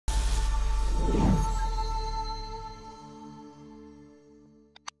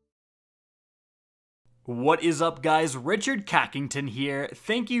What is up, guys? Richard Cackington here.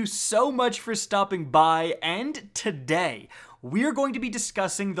 Thank you so much for stopping by, and today we're going to be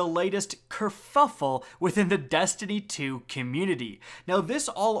discussing the latest kerfuffle within the Destiny 2 community. Now, this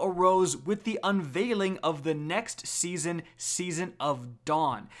all arose with the unveiling of the next season, Season of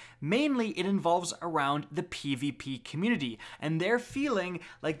Dawn. Mainly, it involves around the PvP community, and they're feeling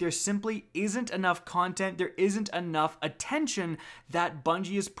like there simply isn't enough content, there isn't enough attention that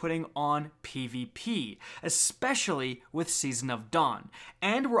Bungie is putting on PvP, especially with Season of Dawn.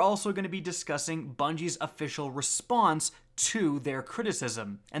 And we're also going to be discussing Bungie's official response to their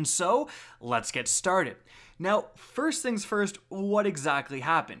criticism. And so, let's get started. Now, first things first, what exactly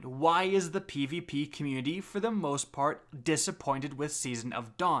happened? Why is the PvP community, for the most part, disappointed with Season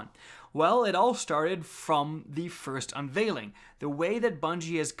of Dawn? Well, it all started from the first unveiling. The way that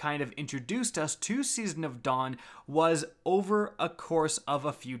Bungie has kind of introduced us to Season of Dawn was over a course of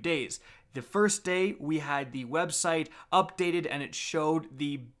a few days. The first day, we had the website updated and it showed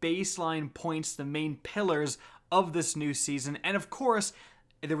the baseline points, the main pillars of this new season, and of course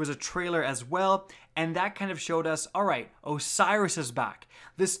there was a trailer as well, and that kind of showed us, alright, Osiris is back.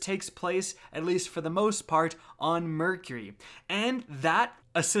 This takes place, at least for the most part, on Mercury, and that,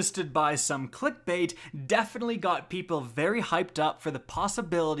 assisted by some clickbait, definitely got people very hyped up for the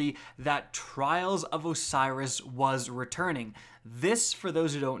possibility that Trials of Osiris was returning. This, for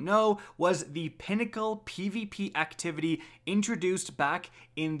those who don't know, was the pinnacle PvP activity introduced back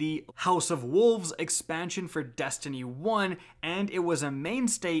in the House of Wolves expansion for Destiny 1, and it was a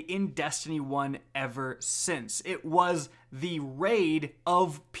mainstay in Destiny 1 ever since. It was the raid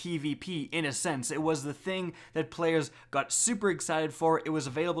of PvP, in a sense. It was the thing that players got super excited for. It was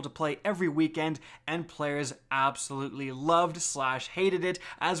available to play every weekend, and players absolutely loved / hated it,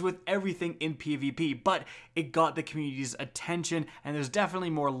 as with everything in PvP, but it got the community's attention, and there's definitely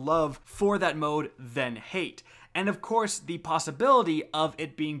more love for that mode than hate. And of course, the possibility of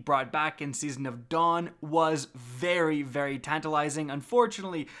it being brought back in Season of Dawn was very, very tantalizing.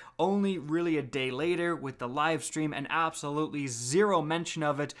 Unfortunately, only really a day later with the live stream and absolutely zero mention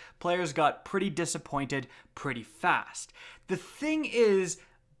of it, players got pretty disappointed pretty fast. The thing is,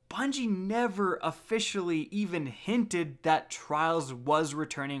 Bungie never officially even hinted that Trials was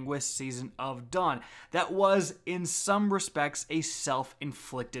returning with Season of Dawn. That was, in some respects, a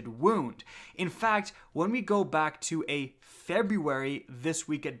self-inflicted wound. In fact, when we go back to a February This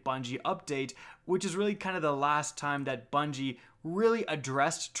Week at Bungie update, which is really kind of the last time that Bungie really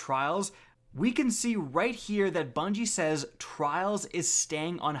addressed Trials, we can see right here that Bungie says Trials is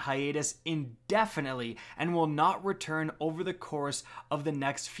staying on hiatus indefinitely and will not return over the course of the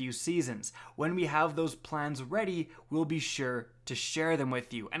next few seasons. When we have those plans ready, we'll be sure to share them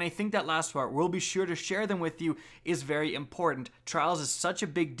with you. And I think that last part, we'll be sure to share them with you, is very important. Trials is such a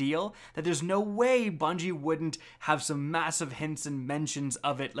big deal that there's no way Bungie wouldn't have some massive hints and mentions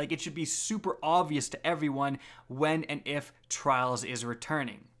of it. Like, it should be super obvious to everyone when and if Trials is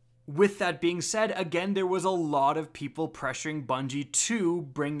returning. With that being said, again, there was a lot of people pressuring Bungie to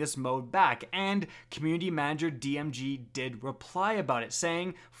bring this mode back, and community manager DMG did reply about it,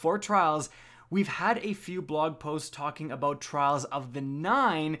 saying, for Trials, we've had a few blog posts talking about Trials of the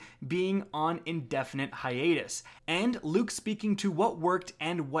 9 being on indefinite hiatus, and Luke speaking to what worked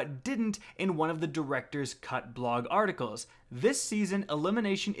and what didn't in one of the director's cut blog articles. This season,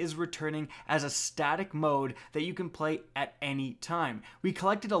 Elimination is returning as a static mode that you can play at any time. We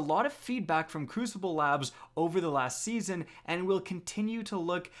collected a lot of feedback from Crucible Labs over the last season, and we'll continue to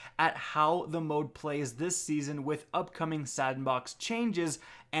look at how the mode plays this season with upcoming sandbox changes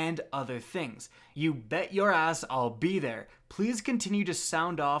and other things. You bet your ass I'll be there. Please continue to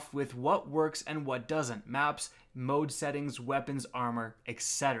sound off with what works and what doesn't. Maps, mode settings, weapons, armor,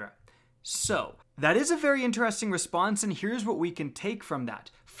 etc. So, that is a very interesting response, and here's what we can take from that.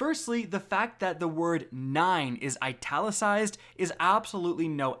 Firstly, the fact that the word 9 is italicized is absolutely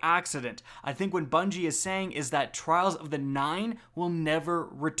no accident. I think what Bungie is saying is that Trials of the 9 will never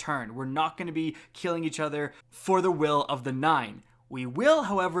return. We're not going to be killing each other for the will of the 9. We will,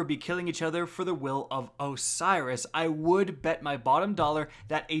 however, be killing each other for the will of Osiris. I would bet my bottom dollar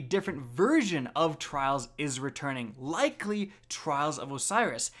that a different version of Trials is returning, likely Trials of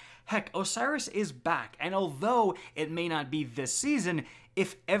Osiris. Heck, Osiris is back, and although it may not be this season,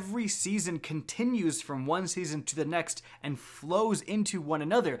 if every season continues from one season to the next and flows into one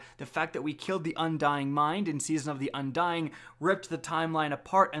another, the fact that we killed the Undying Mind in Season of the Undying ripped the timeline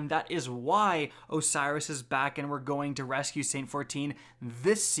apart, and that is why Osiris is back and we're going to rescue Saint 14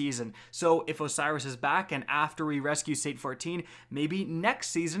 this season. So if Osiris is back and after we rescue Saint 14, maybe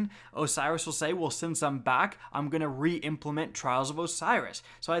next season Osiris will say, well, since I'm back, I'm going to re-implement Trials of Osiris.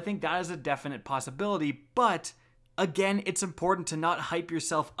 So I think that is a definite possibility, but again, it's important to not hype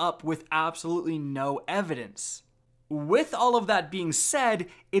yourself up with absolutely no evidence. With all of that being said,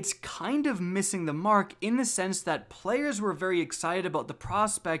 it's kind of missing the mark in the sense that players were very excited about the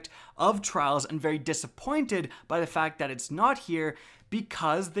prospect of Trials and very disappointed by the fact that it's not here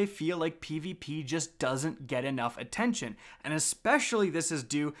because they feel like PvP just doesn't get enough attention. And especially this is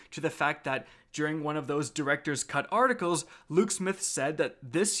due to the fact that during one of those director's cut articles, Luke Smith said that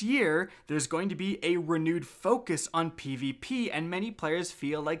this year there's going to be a renewed focus on PvP, and many players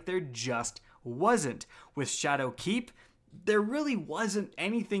feel like there just wasn't. With Shadowkeep, there really wasn't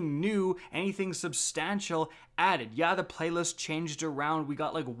anything new, anything substantial added. Yeah, the playlist changed around. We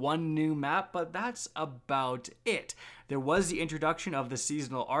got like one new map, but that's about it. There was the introduction of the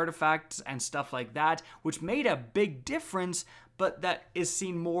seasonal artifacts and stuff like that, which made a big difference, but that is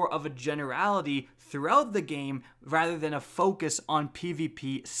seen more of a generality throughout the game rather than a focus on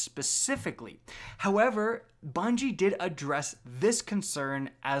PvP specifically. However, Bungie did address this concern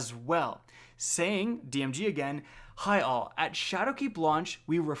as well, saying, DMG again, "Hi all, at Shadowkeep launch,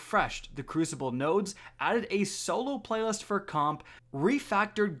 we refreshed the Crucible nodes, added a solo playlist for comp,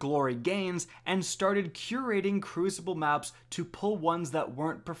 refactored glory gains, and started curating Crucible maps to pull ones that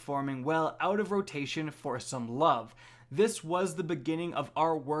weren't performing well out of rotation for some love. This was the beginning of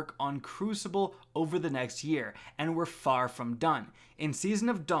our work on Crucible over the next year, and we're far from done. In Season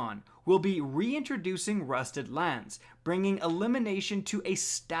of Dawn, we'll be reintroducing Rusted Lands, bringing elimination to a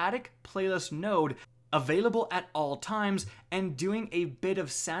static playlist node available at all times, and doing a bit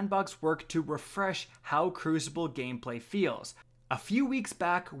of sandbox work to refresh how Crucible gameplay feels. A few weeks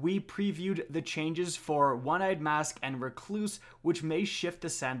back, we previewed the changes for One-Eyed Mask and Recluse, which may shift the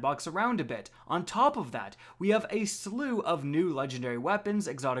sandbox around a bit. On top of that, we have a slew of new legendary weapons,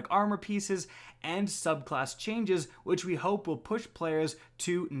 exotic armor pieces, and subclass changes, which we hope will push players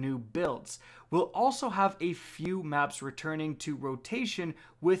to new builds. We'll also have a few maps returning to rotation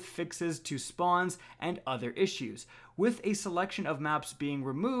with fixes to spawns and other issues. With a selection of maps being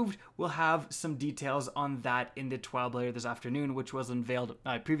removed, we'll have some details on that in the TWAB later this afternoon, which was unveiled.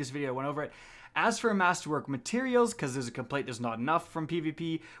 Previous video, I went over it. As for Masterwork materials, because there's a complaint there's not enough from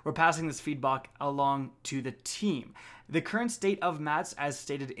PvP, we're passing this feedback along to the team. The current state of mats, as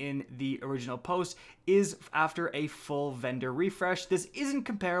stated in the original post, is after a full vendor refresh. This isn't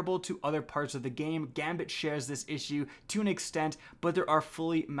comparable to other parts of the game. Gambit shares this issue to an extent, but there are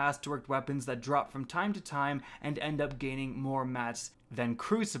fully masterworked weapons that drop from time to time and end up gaining more mats than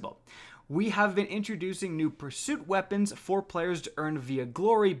Crucible. We have been introducing new pursuit weapons for players to earn via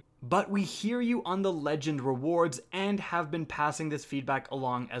glory, but we hear you on the legend rewards and have been passing this feedback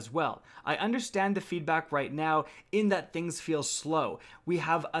along as well. I understand the feedback right now in that things feel slow. We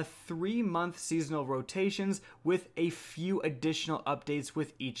have a 3-month seasonal rotations with a few additional updates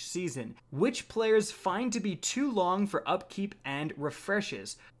with each season, which players find to be too long for upkeep and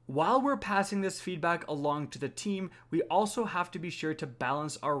refreshes. While we're passing this feedback along to the team, we also have to be sure to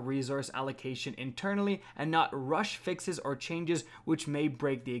balance our resource allocation internally and not rush fixes or changes which may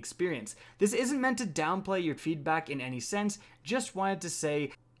break the experience. This isn't meant to downplay your feedback in any sense, just wanted to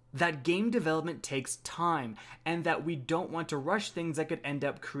say that game development takes time and that we don't want to rush things that could end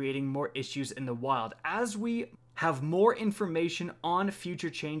up creating more issues in the wild. As we have more information on future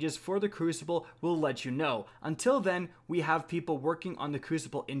changes for the Crucible, we'll let you know. Until then, we have people working on the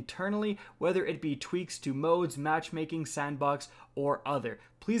Crucible internally, whether it be tweaks to modes, matchmaking, sandbox, or other.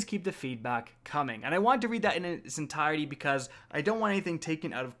 Please keep the feedback coming. And I want to read that in its entirety because I don't want anything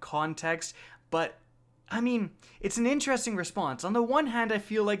taken out of context, but I mean, it's an interesting response. On the one hand, I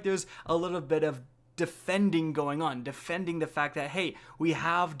feel like there's a little bit of defending going on, defending the fact that, hey, we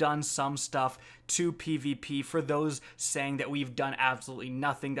have done some stuff to PvP. For those saying that we've done absolutely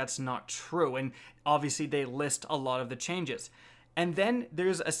nothing, that's not true. And obviously they list a lot of the changes. And then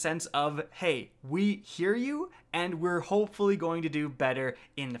there's a sense of, hey, we hear you and we're hopefully going to do better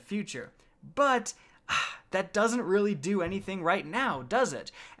in the future. But that doesn't really do anything right now, does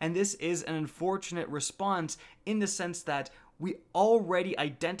it? And this is an unfortunate response in the sense that we already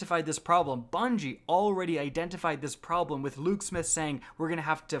identified this problem. Bungie already identified this problem with Luke Smith saying we're going to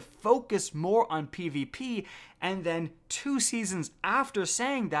have to focus more on PvP, and then 2 seasons after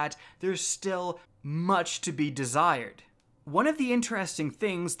saying that, there's still much to be desired. One of the interesting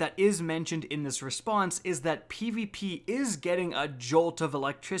things that is mentioned in this response is that PvP is getting a jolt of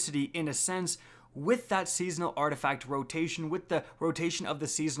electricity in a sense with that seasonal artifact rotation, with the rotation of the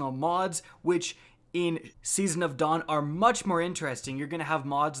seasonal mods, which in Season of Dawn are much more interesting. You're going to have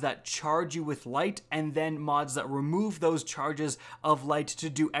mods that charge you with light and then mods that remove those charges of light to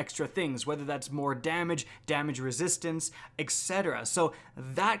do extra things, whether that's more damage, damage resistance, etc. So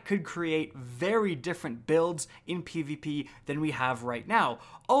that could create very different builds in PvP than we have right now.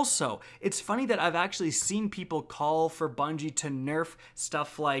 Also, it's funny that I've actually seen people call for Bungie to nerf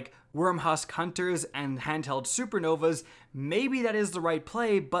stuff like Wormhusk Hunters and handheld Supernovas. Maybe that is the right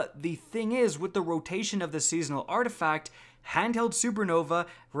play, but the thing is, with the rotation of the seasonal artifact, handheld Supernova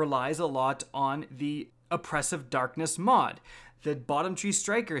relies a lot on the Oppressive Darkness mod. The Bottom Tree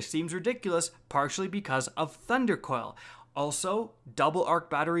Striker seems ridiculous, partially because of Thundercoil. Also, Double Arc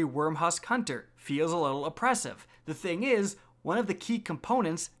Battery Wormhusk Hunter feels a little oppressive. The thing is, one of the key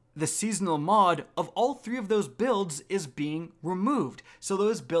components, the seasonal mod of all three of those builds, is being removed. So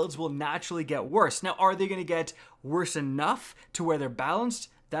those builds will naturally get worse. Now, are they going to get worse enough to where they're balanced?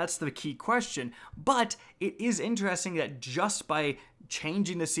 That's the key question. But it is interesting that just by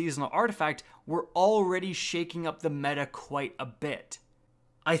changing the seasonal artifact, we're already shaking up the meta quite a bit.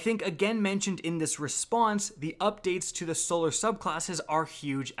 I think, again mentioned in this response, the updates to the solar subclasses are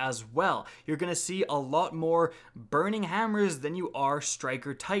huge as well. You're going to see a lot more Burning Hammers than you are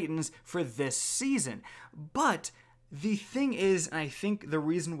Striker Titans for this season. But the thing is, and I think the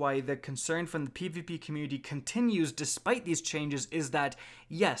reason why the concern from the PvP community continues despite these changes is that,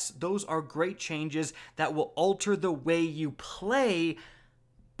 yes, those are great changes that will alter the way you play,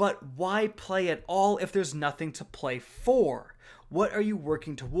 but why play at all if there's nothing to play for? What are you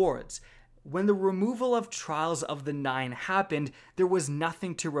working towards? When the removal of Trials of the Nine happened, there was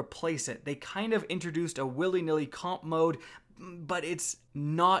nothing to replace it. They kind of introduced a willy-nilly comp mode, but it's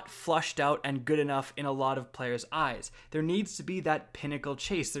not flushed out and good enough in a lot of players' eyes. There needs to be that pinnacle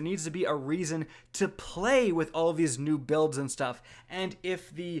chase. There needs to be a reason to play with all of these new builds and stuff. And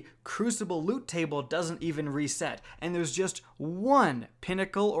if the Crucible loot table doesn't even reset, and there's just one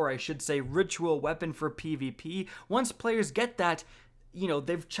pinnacle, or I should say ritual weapon for PvP, once players get that, you know,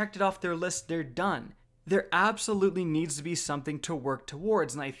 they've checked it off their list, they're done. There absolutely needs to be something to work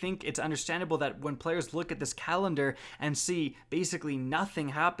towards, and I think it's understandable that when players look at this calendar and see basically nothing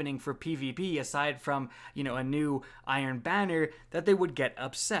happening for PvP aside from, you know, a new Iron Banner, that they would get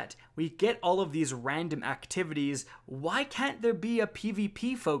upset. We get all of these random activities. Why can't there be a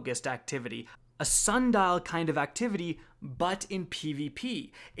PvP focused activity? A sundial kind of activity, but in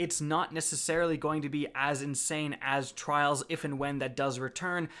PvP. It's not necessarily going to be as insane as Trials if and when that does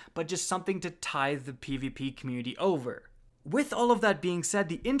return, but just something to tide the PvP community over. With all of that being said,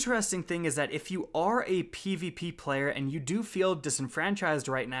 the interesting thing is that if you are a PvP player and you do feel disenfranchised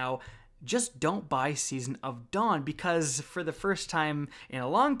right now, just don't buy Season of Dawn, because for the first time in a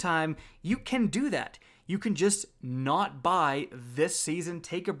long time, you can do that. You can just not buy this season,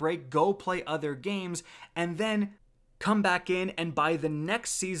 take a break, go play other games, and then come back in and buy the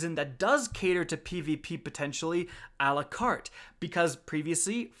next season that does cater to PvP potentially a la carte. Because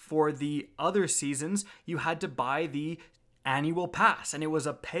previously, for the other seasons, you had to buy the annual pass, and it was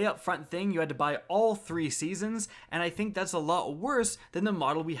a pay up front thing. You had to buy all 3 seasons, and I think that's a lot worse than the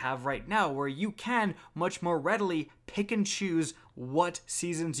model we have right now, where you can much more readily pick and choose what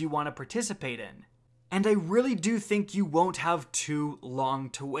seasons you want to participate in. And I really do think you won't have too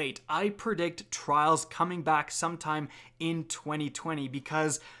long to wait. I predict Trials coming back sometime in 2020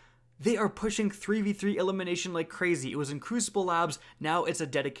 because they are pushing 3v3 elimination like crazy. It was in Crucible Labs, now it's a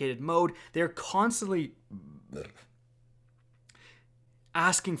dedicated mode. They're constantly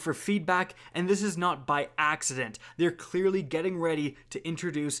asking for feedback, and this is not by accident. They're clearly getting ready to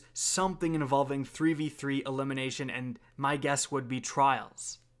introduce something involving 3v3 elimination, and my guess would be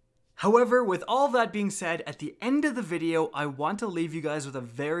Trials. However, with all that being said, at the end of the video, I want to leave you guys with a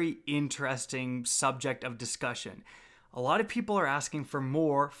very interesting subject of discussion. A lot of people are asking for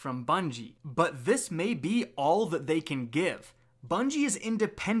more from Bungie, but this may be all that they can give. Bungie is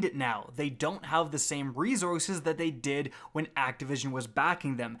independent now. They don't have the same resources that they did when Activision was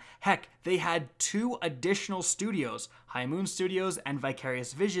backing them. Heck, they had 2 additional studios, High Moon Studios and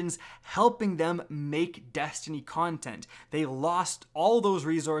Vicarious Visions, helping them make Destiny content. They lost all those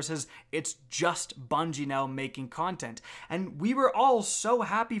resources. It's just Bungie now making content. And we were all so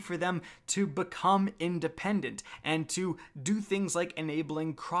happy for them to become independent and to do things like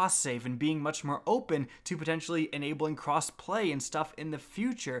enabling cross-save and being much more open to potentially enabling cross-play and stuff in the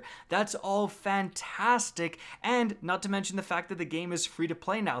future. That's all fantastic, and not to mention the fact that the game is free to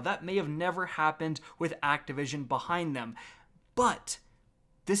play now. That may have never happened with Activision behind them. But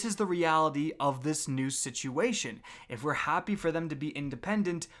this is the reality of this new situation. If we're happy for them to be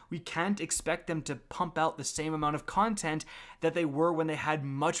independent, we can't expect them to pump out the same amount of content that they were when they had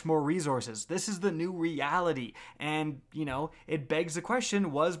much more resources. This is the new reality. And, you know, it begs the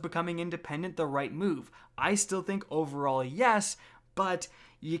question, was becoming independent the right move? I still think overall yes, but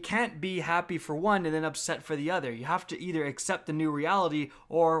you can't be happy for one and then upset for the other. You have to either accept the new reality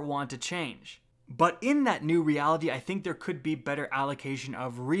or want to change. But in that new reality, I think there could be better allocation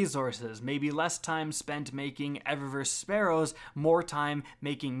of resources. Maybe less time spent making Eververse Sparrows, more time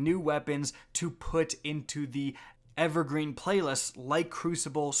making new weapons to put into the evergreen playlists like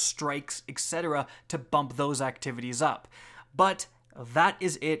Crucible, Strikes, etc. to bump those activities up. But that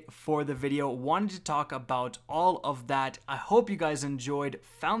is it for the video. Wanted to talk about all of that. I hope you guys enjoyed,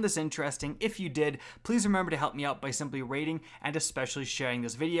 found this interesting. If you did, please remember to help me out by simply rating and especially sharing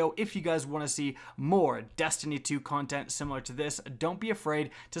this video. If you guys want to see more Destiny 2 content similar to this, don't be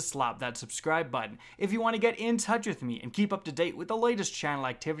afraid to slap that subscribe button. If you want to get in touch with me and keep up to date with the latest channel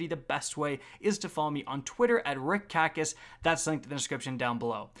activity, the best way is to follow me on Twitter at @RickKackis. That's linked in the description down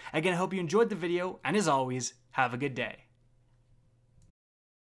below. Again, I hope you enjoyed the video, and as always, have a good day.